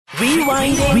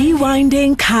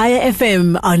Rewinding Kaya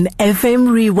FM on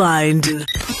FM Rewind.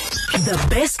 The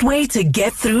best way to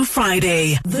get through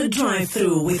Friday. The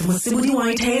drive-through with Mosibudi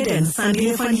Whitehead and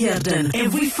Sandile van Heerden.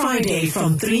 Every Friday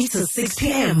from 3 to 6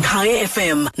 p.m. Kaya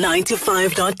FM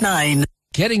 95.9.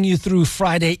 Getting you through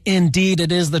Friday, indeed.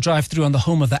 It is the drive-through on the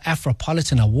home of the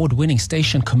Afropolitan award-winning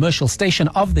station, commercial station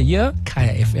of the year,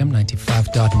 Kaya FM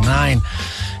 95.9.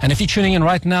 And if you're tuning in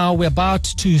right now, we're about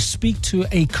to speak to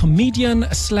a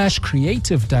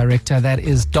comedian/creative director. That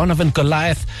is Donovan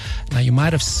Goliath. Now, you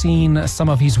might have seen some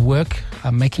of his work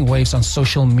making waves on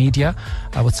social media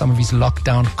with some of his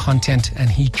lockdown content. And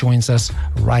he joins us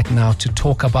right now to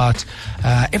talk about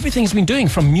everything he's been doing,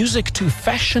 from music to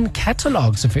fashion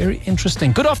catalogs. Very interesting.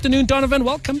 Good afternoon, Donovan.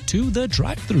 Welcome to the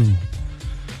drive-through.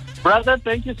 Brother,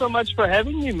 thank you so much for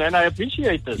having me, man. I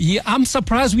appreciate this. Yeah, I'm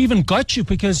surprised we even got you,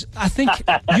 because I think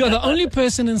you're the only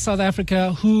person in South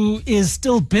Africa who is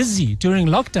still busy during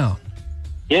lockdown.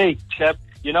 Yeah, chap.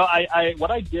 You know, I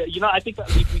think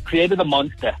we created a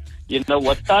monster. You know,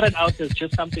 what started out as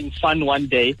just something fun one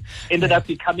day ended up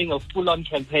becoming a full-on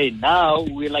campaign. Now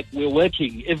we're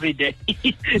working every day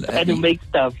trying to make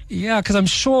stuff. Yeah, because I'm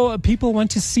sure people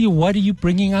want to see, what are you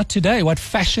bringing out today? What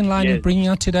fashion line are you bringing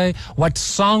out today? What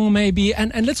song maybe?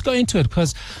 And let's go into it,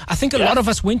 because I think a lot of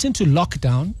us went into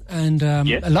lockdown, and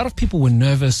a lot of people were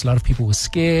nervous. A lot of people were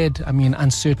scared. I mean,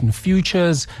 uncertain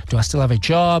futures. Do I still have a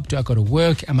job? Do I go to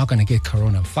work? Am I going to get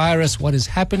coronavirus? What is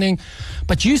happening?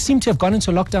 But you seem to have gone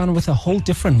into lockdown with a whole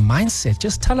different mindset.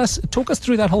 Just talk us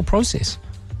through that whole process.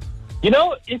 You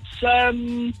know, it's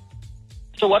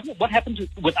so what happened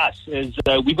with us is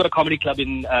we've got a comedy club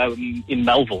in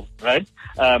Melville, right?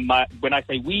 When I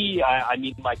say we, I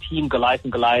mean my team, Goliath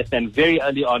and Goliath. And very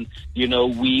early on, you know,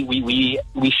 we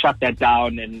shut that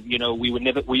down, and you know, we knew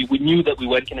that we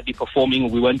weren't going to be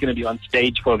performing, we weren't going to be on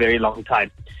stage for a very long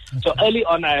time. Okay. So early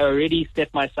on, I already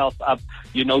set myself up,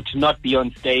 you know, to not be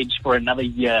on stage for another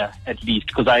year at least,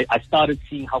 because I started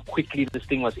seeing how quickly this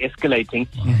thing was escalating.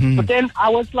 Mm-hmm. But then I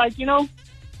was like, you know,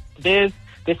 there's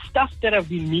stuff that I've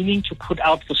been meaning to put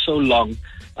out for so long.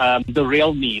 The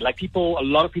real me. Like a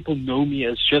lot of people know me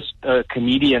as just a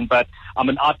comedian, but I'm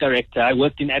an art director. I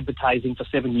worked in advertising for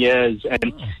 7 years,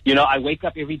 and you know, I wake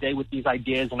up every day with these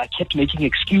ideas, and I kept making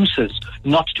excuses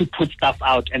not to put stuff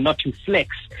out and not to flex,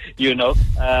 you know.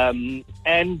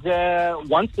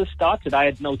 Once this started, I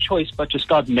had no choice but to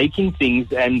start making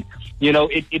things, and you know,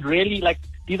 it really, like,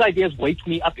 these ideas wake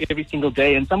me up every single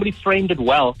day. And somebody framed it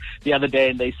well the other day,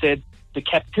 and they said, the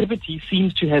captivity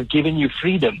seems to have given you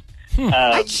freedom.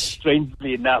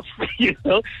 Strangely enough, you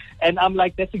know, and I'm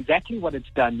like, that's exactly what it's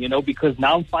done, you know, because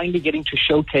now I'm finally getting to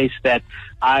showcase that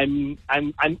I'm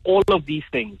all of these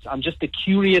things. I'm just a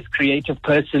curious, creative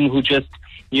person who just,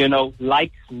 you know,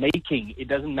 likes making. It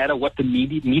doesn't matter what the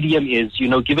medium is, you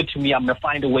know, give it to me. I'm going to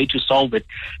find a way to solve it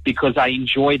because I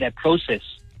enjoy that process.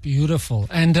 Beautiful.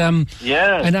 And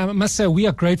and I must say, we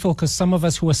are grateful, because some of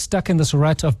us who are stuck in this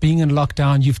rut of being in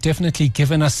lockdown, you've definitely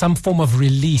given us some form of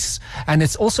release, and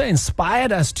it's also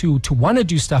inspired us to want to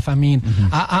do stuff. I mean,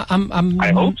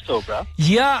 I hope so, bro.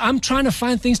 Yeah, I'm trying to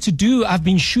find things to do. I've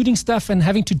been shooting stuff and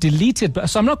having to delete it,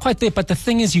 so I'm not quite there. But the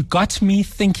thing is, you got me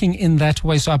thinking in that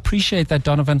way, so I appreciate that,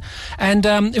 Donovan. And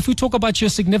if we talk about your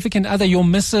significant other, your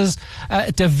Mrs.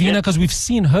 Davina, because we've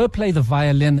seen her play the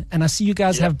violin, and I see you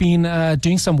guys have been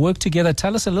doing some work together.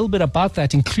 Tell us a little bit about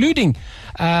that, including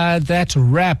that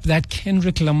rap, that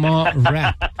Kendrick Lamar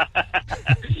rap.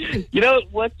 You know,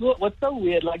 what's so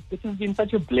weird, like, this has been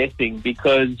such a blessing,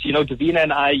 because, you know, Davina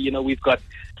and I, you know, we've got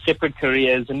separate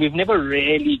careers, and we've never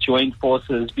really joined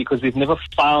forces because we've never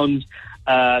found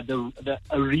a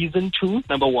reason to,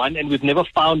 number one, and we've never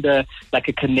found a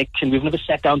connection. We've never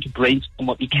sat down to brainstorm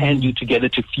what we can do together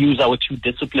to fuse our two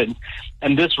disciplines.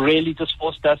 And this really just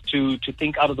forced us to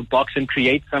think out of the box and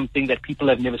create something that people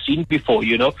have never seen before,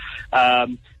 you know.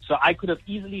 So I could have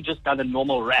easily just done a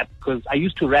normal rap, because I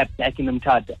used to rap back in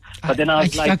Mthatha. But then I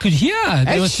was I could hear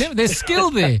there's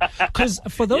skill there. Because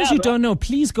for those who don't know,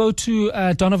 please go to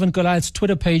Donovan Goliath's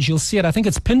Twitter page. You'll see it. I think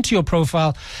it's pinned to your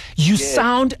profile. You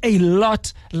sound a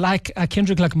lot like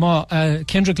Kendrick Lamar,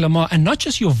 and not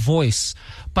just your voice,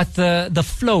 but the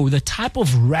flow, the type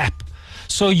of rap.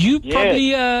 So you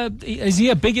probably is he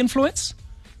a big influence?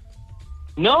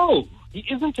 No. He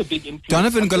isn't a big influence.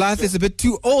 Donovan Goliath is a bit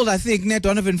too old, I think,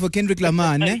 Donovan, for Kendrick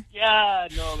Lamar, ne?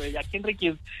 Kendrick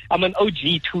is... I'm an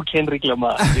OG to Kendrick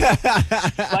Lamar.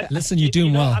 But, listen, you're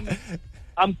doing well.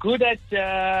 I'm good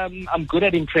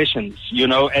at impressions, you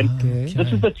know, and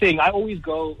this is the thing. I always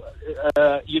go,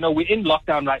 you know, we're in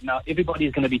lockdown right now.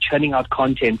 Everybody's going to be churning out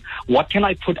content. What can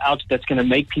I put out that's going to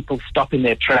make people stop in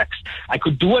their tracks? I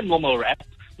could do a normal rap,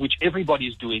 which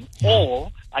everybody's doing,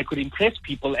 or I could impress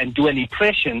people and do an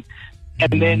impression,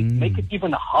 and then make it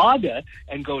even harder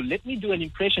and go, let me do an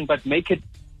impression, but make it,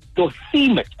 or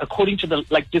theme it according to the,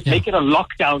 make it a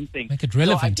lockdown thing. Make it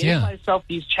relevant, so I gave myself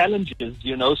these challenges,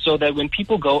 so that when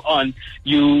people go on,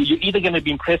 you're either going to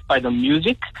be impressed by the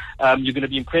music, you're going to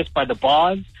be impressed by the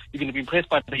bars, you're going to be impressed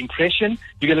by the impression,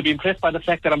 you're going to be impressed by the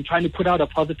fact that I'm trying to put out a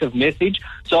positive message.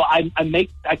 So I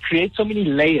create so many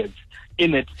layers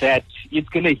in it that it's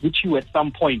going to hit you at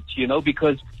some point,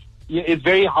 because it's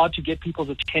very hard to get people's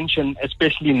attention,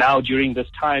 especially now during this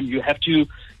time. You have to,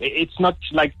 it's not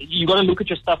like, you got to look at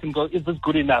your stuff and go, is this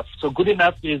good enough? So good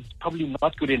enough is probably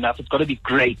not good enough. It's got to be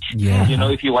great,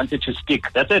 if you want it to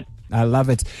stick. That's it. I love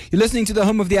it. You're listening to the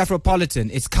home of the Afropolitan.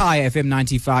 It's Kai FM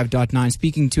 95.9,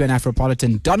 speaking to an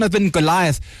Afropolitan, Donovan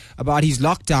Goliath, about his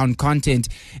lockdown content.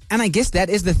 And I guess that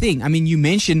is the thing. I mean, you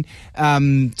mentioned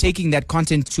taking that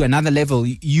content to another level.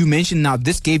 You mentioned now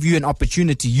this gave you an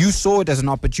opportunity. You saw it as an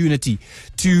opportunity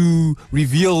to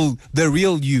reveal the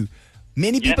real you.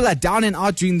 Many people are down and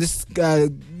out during this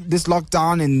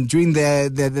lockdown and during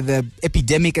the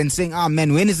epidemic and saying, oh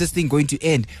man, when is this thing going to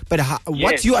end? But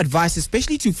what's your advice,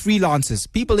 especially to freelancers,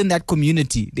 people in that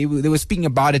community? They were speaking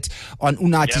about it on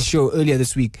Unati's show earlier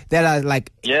this week. That are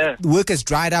like, work has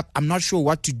dried up. I'm not sure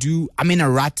what to do. I'm in a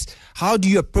rut. How do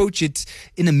you approach it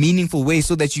in a meaningful way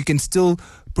so that you can still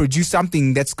produce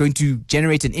something that's going to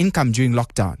generate an income during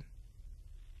lockdown?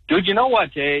 Dude, you know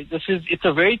what? It's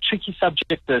a very tricky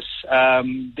subject. This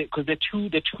because there are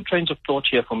two trains of thought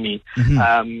here for me,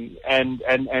 and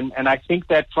I think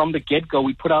that from the get go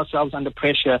we put ourselves under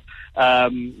pressure.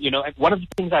 And one of the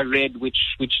things I read, which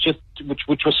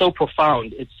was so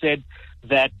profound, it said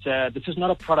that this is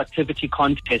not a productivity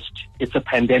contest; it's a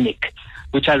pandemic,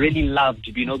 which I really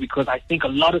loved. Because I think a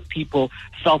lot of people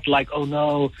felt like, oh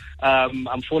no,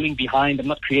 I'm falling behind. I'm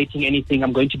not creating anything.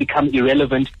 I'm going to become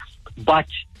irrelevant, but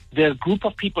there are a group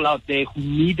of people out there who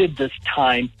needed this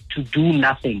time to do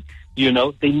nothing. They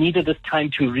needed this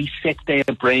time to reset their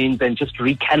brains and just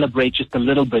recalibrate just a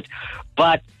little bit.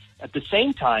 But at the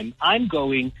same time,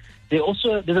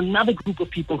 there's another group of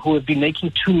people who have been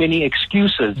making too many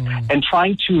excuses and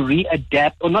trying to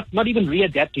readapt, or not even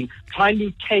readapting, trying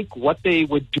to take what they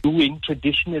were doing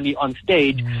traditionally on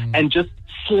stage and just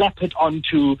slap it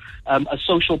onto a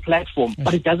social platform,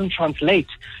 but it doesn't translate.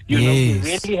 You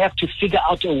really have to figure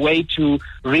out a way to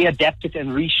readapt it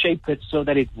and reshape it so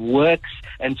that it works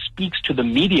and speaks to the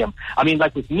medium. I mean,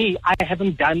 like with me, I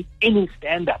haven't done any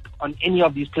stand-up on any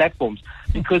of these platforms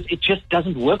because it just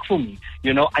doesn't work for me.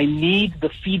 I need the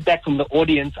feedback from the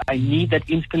audience. I need that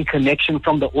instant connection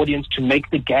from the audience to make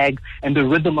the gag and the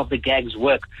rhythm of the gags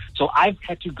work. So I've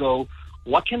had to go,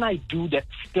 what can I do that's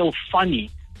still funny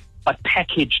but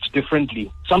packaged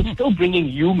differently? So I'm still bringing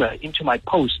humor into my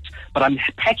posts, but I'm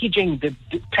packaging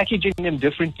them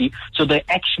differently so they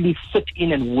actually fit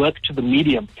in and work to the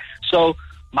medium. So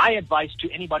my advice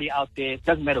to anybody out there, it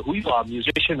doesn't matter who you are,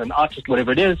 musician, an artist,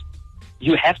 whatever it is,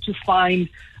 you have to find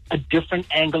a different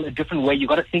angle, a different way. You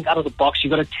got to think out of the box. You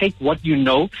got to take what you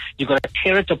know, you got to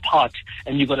tear it apart,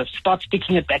 and you got to start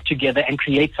sticking it back together and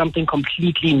create something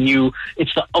completely new.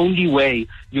 It's the only way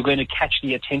you're going to catch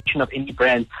the attention of any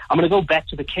brand. I'm going to go back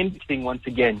to the Kendrick thing once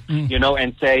again,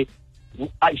 and say,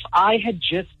 if I had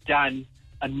just done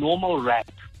a normal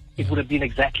rap, it would have been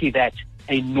exactly that,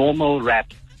 a normal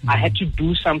rap. I had to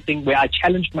do something where I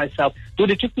challenged myself.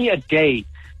 Dude, it took me a day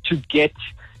to get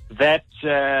that,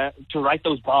 to write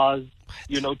those bars,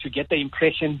 to get the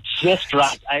impression just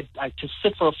right. I had to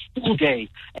sit for a full day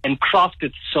and craft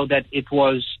it so that it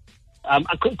was,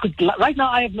 right now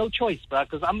I have no choice, bro,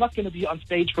 because I'm not going to be on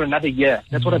stage for another year.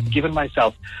 That's what I've given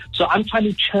myself. So I'm trying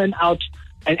to churn out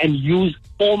and use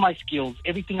all my skills,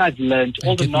 everything I've learned,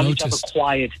 all the knowledge I've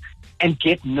acquired, and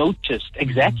get noticed.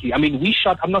 Exactly. I mean,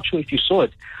 I'm not sure if you saw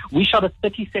it, we shot a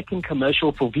 30-second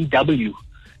commercial for VW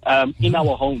in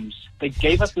our homes. They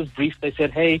gave us this brief. They said,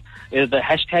 hey, the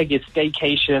hashtag is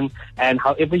staycation, and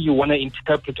however you want to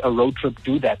interpret a road trip,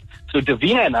 do that. So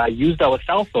Davina and I used our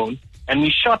cell phone, and we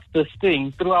shot this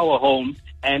thing through our home,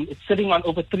 and it's sitting on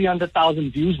over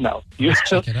 300,000 views now,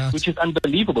 which is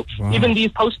unbelievable. Wow. Even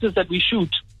these posters that we shoot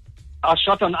are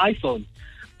shot on iPhone.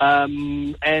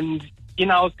 And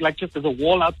just there's a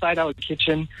wall outside our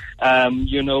kitchen.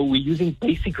 We're using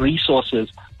basic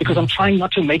resources because I'm trying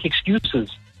not to make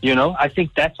excuses. I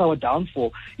think that's our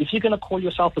downfall. If you're going to call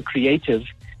yourself a creative,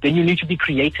 then you need to be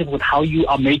creative with how you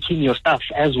are making your stuff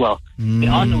as well. There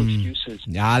are no excuses.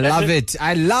 I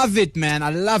love it, man.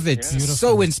 I love it. Yeah.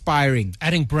 So inspiring.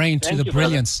 Adding brain to the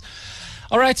brilliance.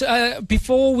 All right,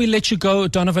 before we let you go,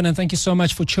 Donovan, and thank you so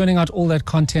much for churning out all that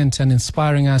content and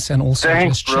inspiring us and also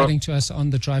just chatting to us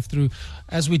on the drive-through.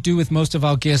 As we do with most of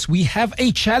our guests, we have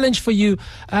a challenge for you.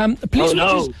 Please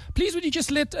would you just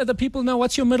let the people know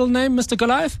what's your middle name, Mr.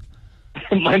 Goliath?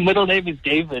 My middle name is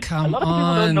David. Come a lot of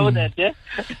people don't know that, yeah?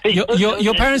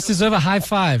 Your parents deserve a high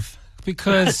five.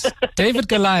 Because David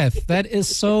Goliath, that is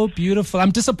so beautiful. I'm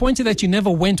disappointed that you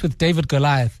never went with David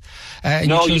Goliath. And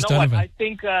no, you chose Donovan. What?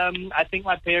 I think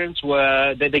my parents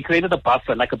were they created a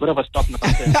buffer, like a bit of a stop and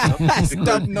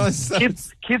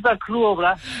kids are cruel,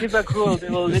 bruh. Kids are cruel. They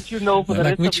will let you know for the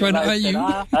rest which of your one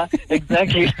life. are you?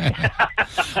 Exactly.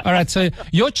 All right. So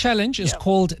your challenge is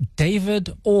called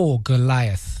David or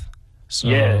Goliath. So,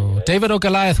 David or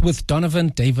Goliath with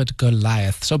Donovan, David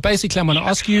Goliath. So basically, I'm going to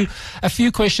ask you a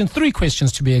few questions, 3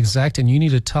 questions to be exact, and you need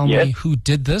to tell me who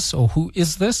did this or who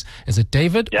is this. Is it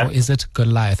David or is it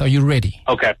Goliath? Are you ready?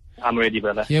 Okay, I'm ready,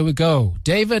 brother. Here we go.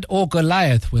 David or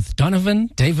Goliath with Donovan,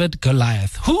 David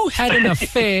Goliath. Who had an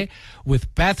affair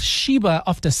with Bathsheba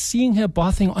after seeing her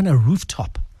bathing on a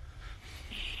rooftop?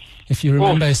 If you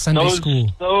remember Sunday school.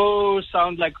 Those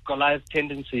sound like Goliath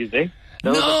tendencies, eh?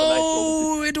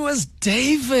 No, it was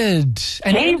David.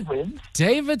 And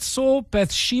David saw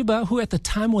Bathsheba, who at the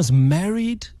time was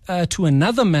married to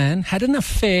another man, had an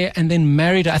affair and then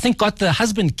married her. I think got the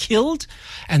husband killed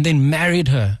and then married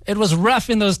her. It was rough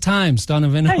in those times,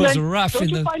 Donovan. It was rough. Don't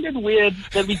you find it weird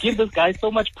that we give this guy so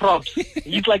much props?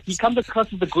 He's like, he comes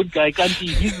across as a good guy, can't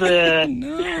he? He's doing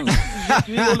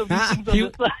all of these things on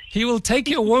the side. He will take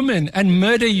your woman and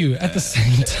murder you at the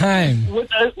same time.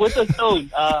 With a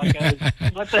stone. Guys.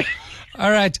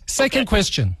 All right, second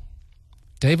question.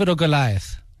 David or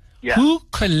Goliath? Yeah. Who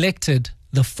collected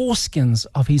the foreskins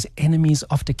of his enemies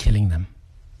after killing them?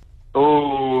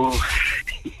 Oh,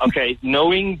 okay.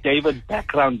 Knowing David's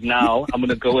background now, I'm going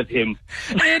to go with him.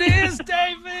 It is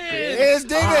David! It is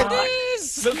David! It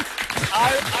is! Look,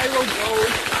 I will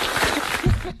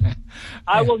go.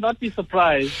 I will not be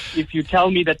surprised if you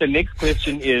tell me that the next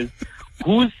question is,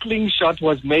 whose slingshot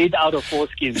was made out of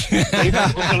foreskins?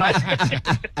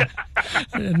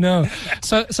 No.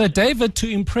 So David, to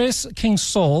impress King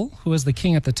Saul, who was the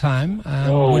king at the time,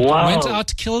 went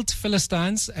out, killed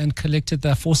Philistines, and collected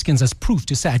their foreskins as proof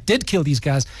to say, I did kill these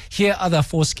guys. Here are their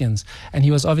foreskins. And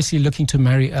he was obviously looking to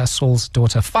marry Saul's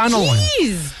daughter. Final one.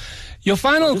 Your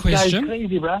final question. This guy's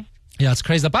crazy, bruh. Yeah, it's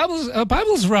crazy. The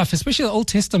Bible's rough, especially the Old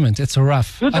Testament. It's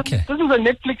rough. Okay. This is a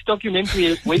Netflix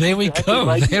documentary. There we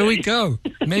go. There we go.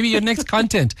 Maybe your next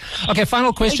content. Okay,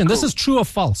 final question. This is true or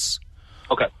false?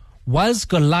 Okay. Was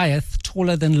Goliath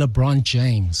taller than LeBron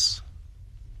James?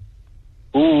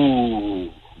 Ooh.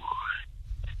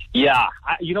 Yeah.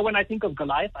 You know, when I think of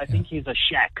Goliath, I think he's a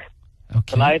Shaq.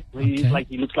 Okay. Goliath,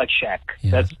 he looks like Shaq.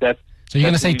 Yeah. That's so you're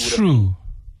going to say true?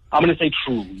 I'm going to say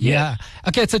true. Yes. Yeah.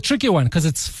 Okay, it's a tricky one because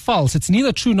it's false. It's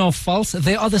neither true nor false.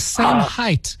 They are the same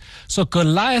height. So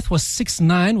Goliath was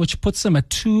 6'9", which puts him at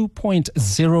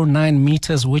 2.09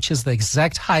 meters, which is the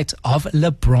exact height of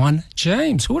LeBron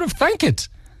James. Who would have thunk it?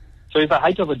 So it's the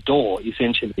height of a door,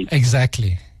 essentially.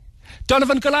 Exactly.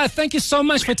 Donovan Goliath, thank you so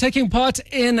much for taking part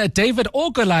in David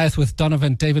or Goliath with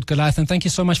Donovan, David Goliath. And thank you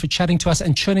so much for chatting to us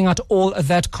and churning out all of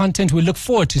that content. We look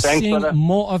forward to seeing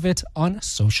more of it on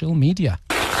social media.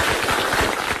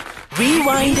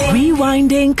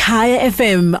 Rewinding Kaya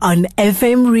FM on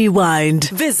FM Rewind.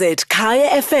 Visit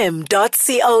kayafm.co.za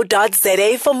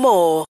for more.